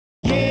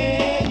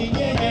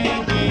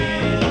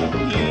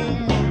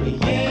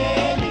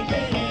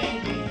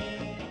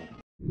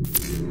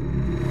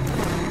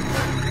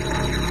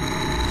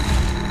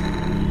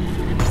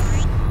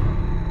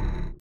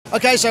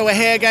Okay, so we're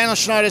here again on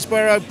Schneider's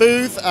Bureau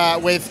booth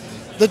with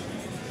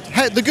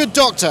the good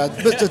doctor,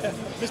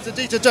 Mr.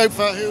 Dieter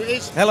Doepfer, who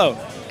is, hello,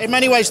 in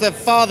many ways the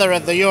father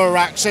of the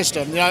Eurorack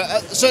system. You know,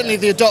 certainly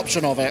the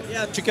adoption of it.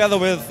 Yeah, together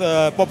with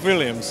Bob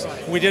Williams,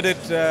 we did it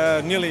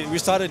We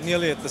started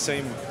nearly at the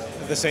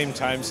same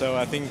time. So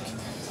I think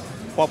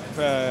Bob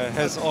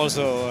has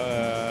also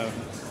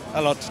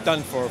a lot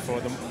done for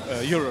the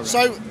Eurorack.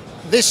 So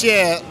this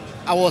year,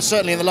 or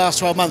certainly in the last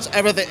 12 months,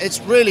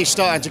 it's really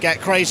starting to get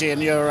crazy in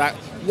Eurorack.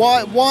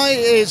 Why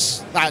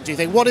is that, do you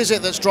think? What is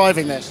it that's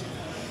driving this?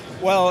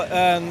 Well,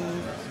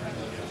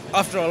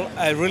 after all,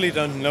 I really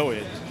don't know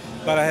it,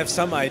 but I have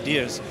some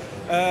ideas.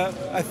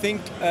 I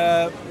think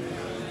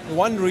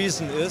one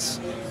reason is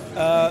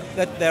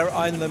that there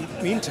are in the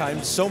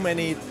meantime so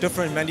many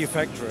different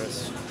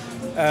manufacturers.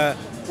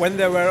 When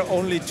there were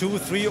only 2,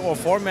 3 or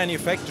 4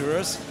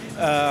 manufacturers,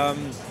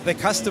 the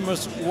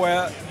customers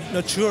were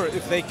not sure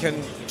if they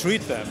can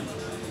treat them.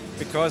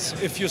 Because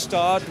if you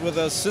start with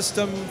a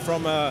system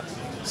from a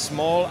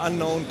small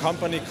unknown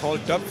company called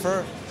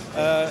Doepfer,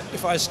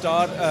 if I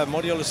start a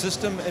modular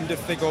system and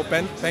if they go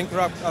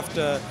bankrupt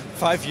after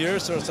 5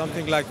 years or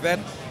something like that,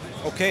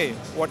 okay,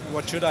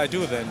 what should I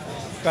do then?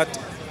 But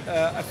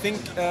I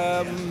think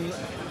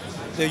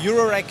the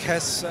Eurorack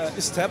has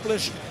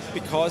established,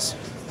 because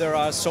there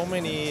are so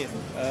many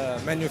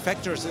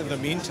manufacturers in the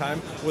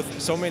meantime with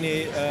so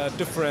many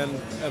different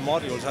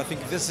modules. I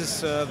think this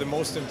is the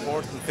most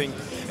important thing.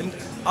 And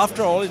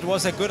after all, it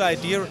was a good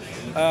idea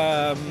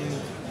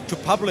to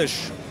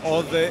publish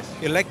all the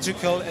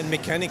electrical and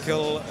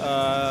mechanical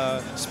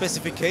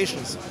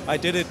specifications. I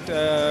did it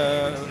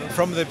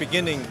from the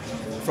beginning.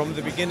 From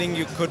the beginning,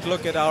 you could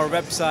look at our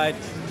website.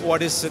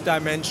 What is the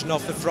dimension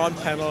of the front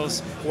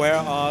panels? Where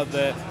are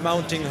the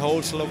mounting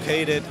holes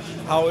located?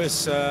 How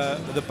is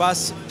the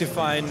bus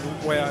defined?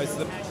 Where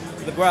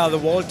are the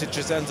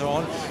voltages and so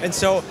on? And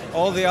so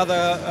all the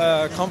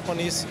other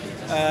companies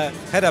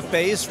had a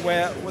base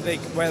where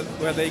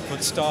they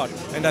could start.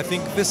 And I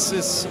think this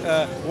is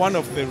one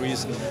of the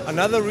reasons.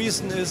 Another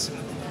reason is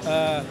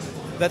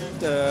that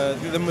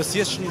the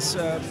musicians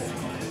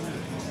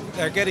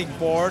are getting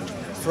bored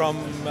from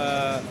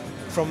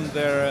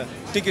their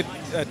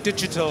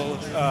digital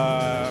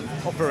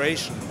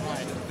operation.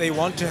 They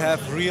want to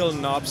have real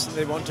knobs,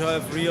 they want to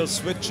have real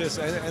switches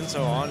and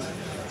so on.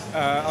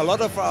 A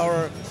lot of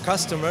our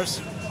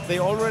customers, they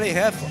already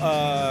have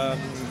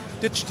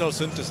digital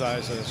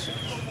synthesizers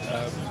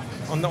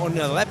on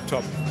a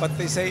laptop, but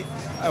they say,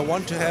 I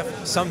want to have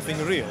something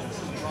real.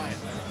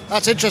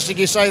 That's interesting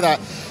you say that.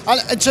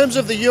 And in terms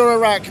of the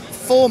Eurorack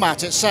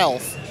format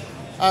itself,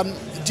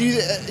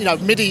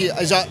 MIDI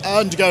is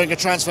undergoing a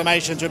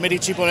transformation to a MIDI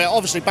 2.0,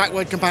 obviously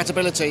backward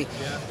compatibility.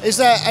 Yeah. Is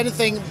there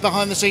anything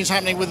behind the scenes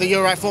happening with the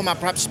Eurorack format,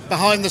 perhaps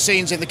behind the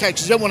scenes in the case?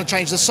 Because you don't want to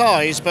change the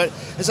size, but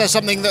is there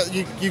something that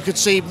you could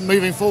see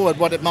moving forward,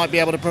 what it might be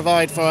able to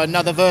provide for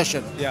another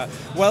version? Yeah,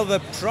 well, the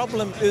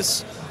problem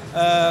is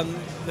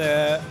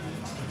the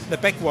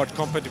backward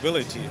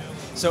compatibility.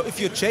 So if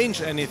you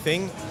change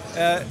anything,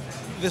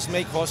 this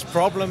may cause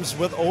problems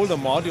with older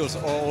modules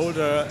or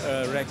older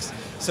racks.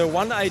 So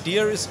one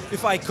idea is,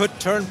 if I could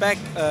turn back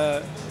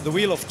the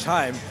wheel of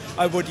time,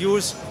 I would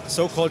use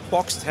so-called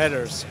boxed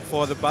headers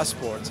for the bus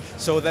boards,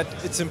 so that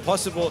it's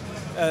impossible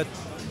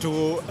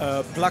to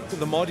plug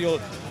the module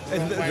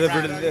in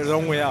the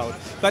wrong way out.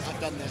 But I've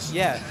done this.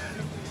 Yeah,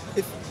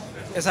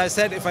 as I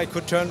said, if I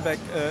could turn back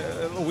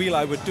a wheel,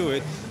 I would do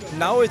it.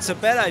 Now it's a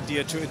bad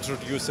idea to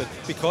introduce it,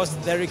 because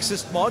there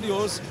exist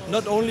modules,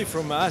 not only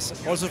from us,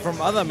 also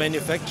from other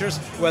manufacturers,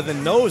 where the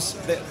nose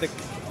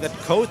that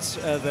coats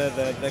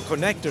the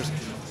connectors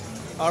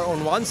are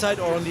on one side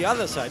or on the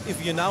other side.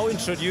 If you now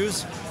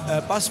introduce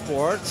bus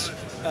boards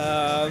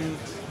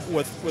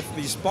with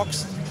these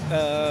boxed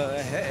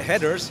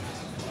headers,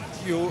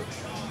 you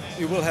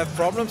will have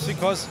problems,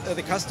 because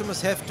the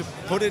customers have to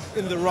put it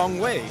in the wrong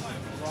way.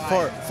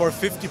 For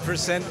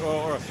 50%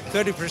 or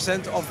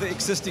 30% of the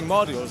existing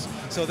modules.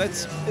 So that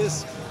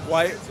is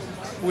why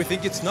we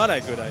think it's not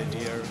a good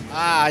idea.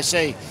 Ah, I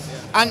see.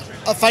 And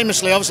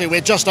famously, obviously,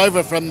 we're just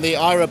over from the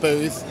IRA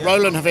booth. Yeah.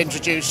 Roland have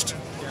introduced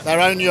their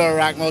own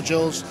Eurorack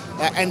modules.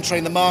 They're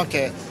entering the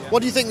market. What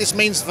do you think this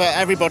means for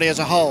everybody as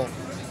a whole?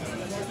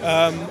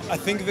 I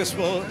think this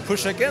will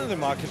push again the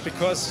market,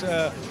 because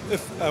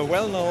if a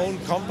well-known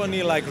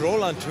company like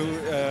Roland, who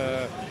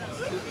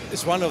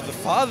is one of the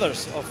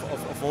fathers of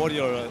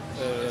modular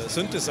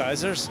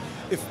synthesizers,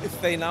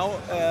 if they now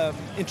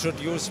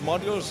introduce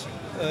modules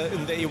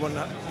in the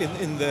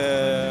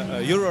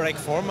Eurorack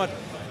format,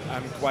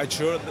 I'm quite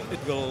sure that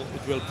it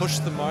will push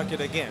the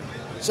market again.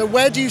 So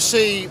where do you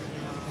see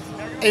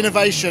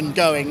innovation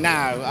going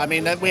now? I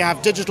mean, we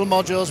have digital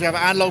modules, we have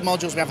analog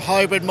modules, we have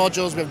hybrid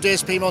modules, we have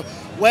DSP modules.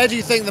 Where do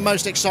you think the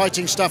most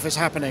exciting stuff is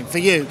happening for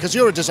you? Because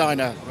you're a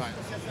designer. Right.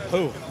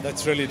 Oh,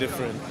 that's really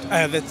different.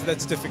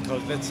 That's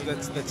difficult.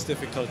 That's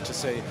difficult to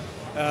say.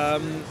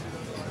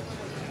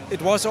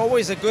 It was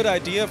always a good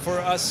idea for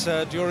us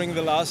during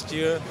the last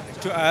year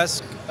to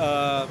ask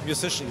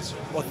musicians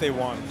what they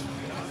want,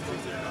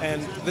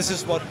 and this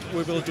is what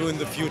we will do in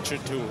the future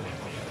too.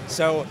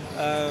 So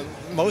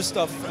most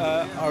of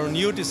our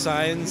new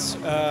designs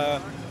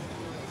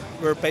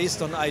were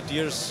based on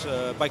ideas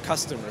by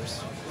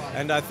customers,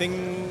 and I think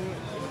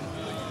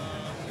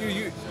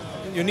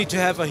you need to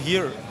have a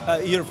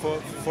ear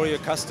for your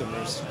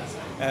customers,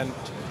 and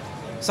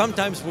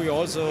sometimes we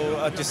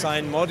also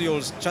design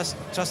modules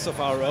just of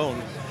our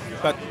own,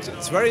 but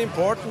it's very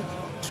important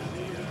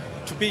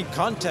to be in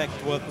contact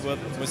with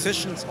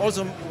musicians,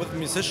 also with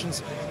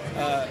musicians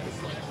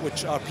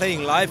which are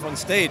playing live on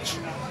stage.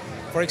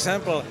 For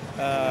example,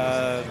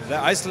 the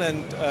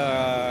Iceland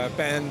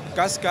band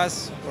Gus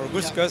Gus or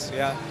Gus Gus,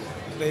 yeah,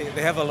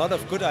 they have a lot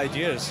of good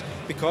ideas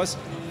because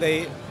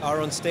they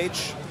are on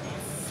stage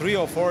 3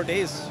 or 4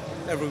 days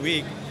every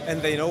week,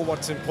 and they know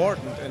what's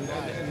important and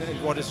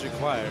what is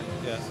required.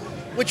 Yeah.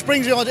 Which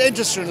brings me on to,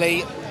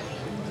 interestingly,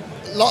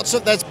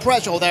 there's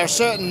pressure, or there are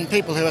certain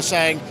people who are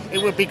saying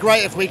it would be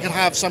great if we could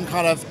have some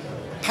kind of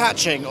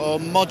patching or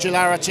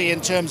modularity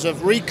in terms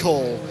of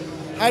recall.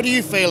 How do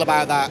you feel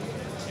about that?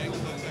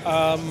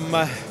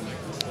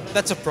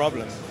 That's a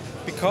problem,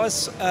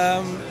 because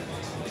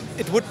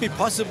it would be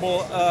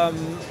possible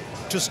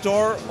to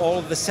store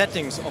all the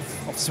settings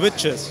of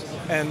switches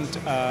and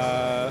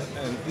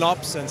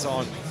knobs and so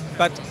on.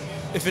 But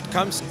if it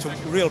comes to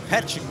real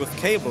patching with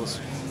cables,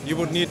 you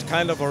would need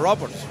kind of a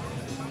robot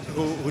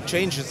who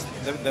changes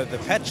the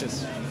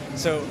patches.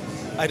 So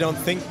I don't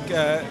think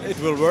it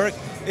will work.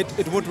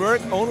 It would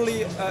work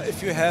only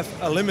if you have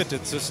a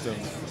limited system,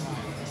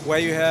 where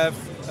you have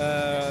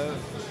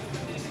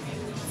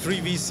 3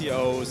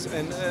 VCOs,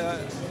 and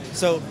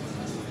so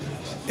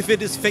if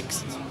it is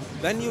fixed,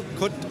 then you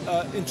could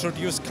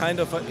introduce kind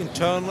of an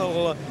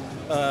internal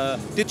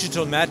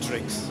digital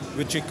matrix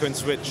which you can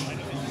switch.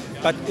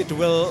 But it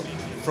will,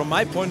 from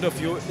my point of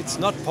view, it's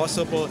not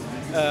possible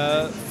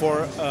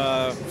for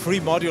a free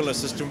modular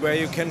system where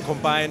you can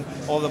combine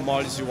all the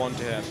modules you want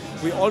to have.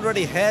 We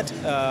already had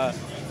a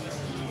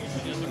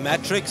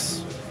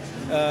matrix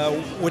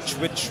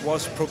which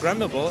was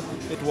programmable.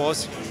 It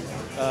was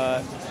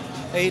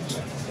 8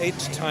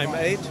 times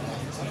 8,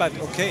 but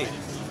okay.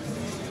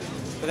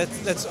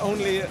 That's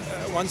only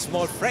one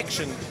small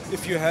fraction.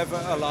 If you have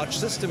a large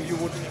system, you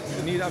would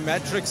need a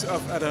matrix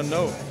of, I don't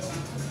know,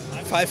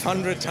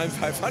 500 times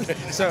 500.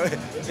 So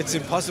it's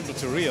impossible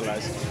to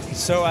realize.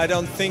 So I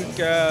don't think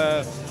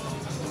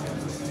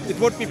it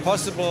would be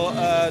possible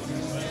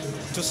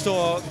to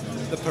store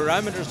the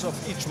parameters of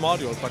each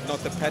module, but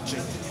not the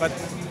patching. But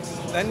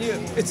then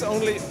it's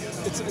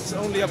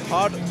only a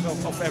part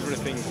of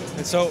everything.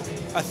 And so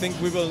I think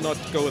we will not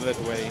go that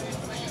way.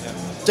 Yeah.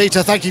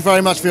 Dieter, thank you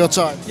very much for your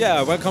time.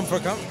 Yeah, welcome for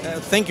coming.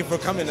 Thank you for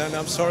coming, and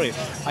I'm sorry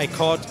I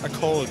caught a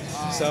cold.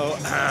 So.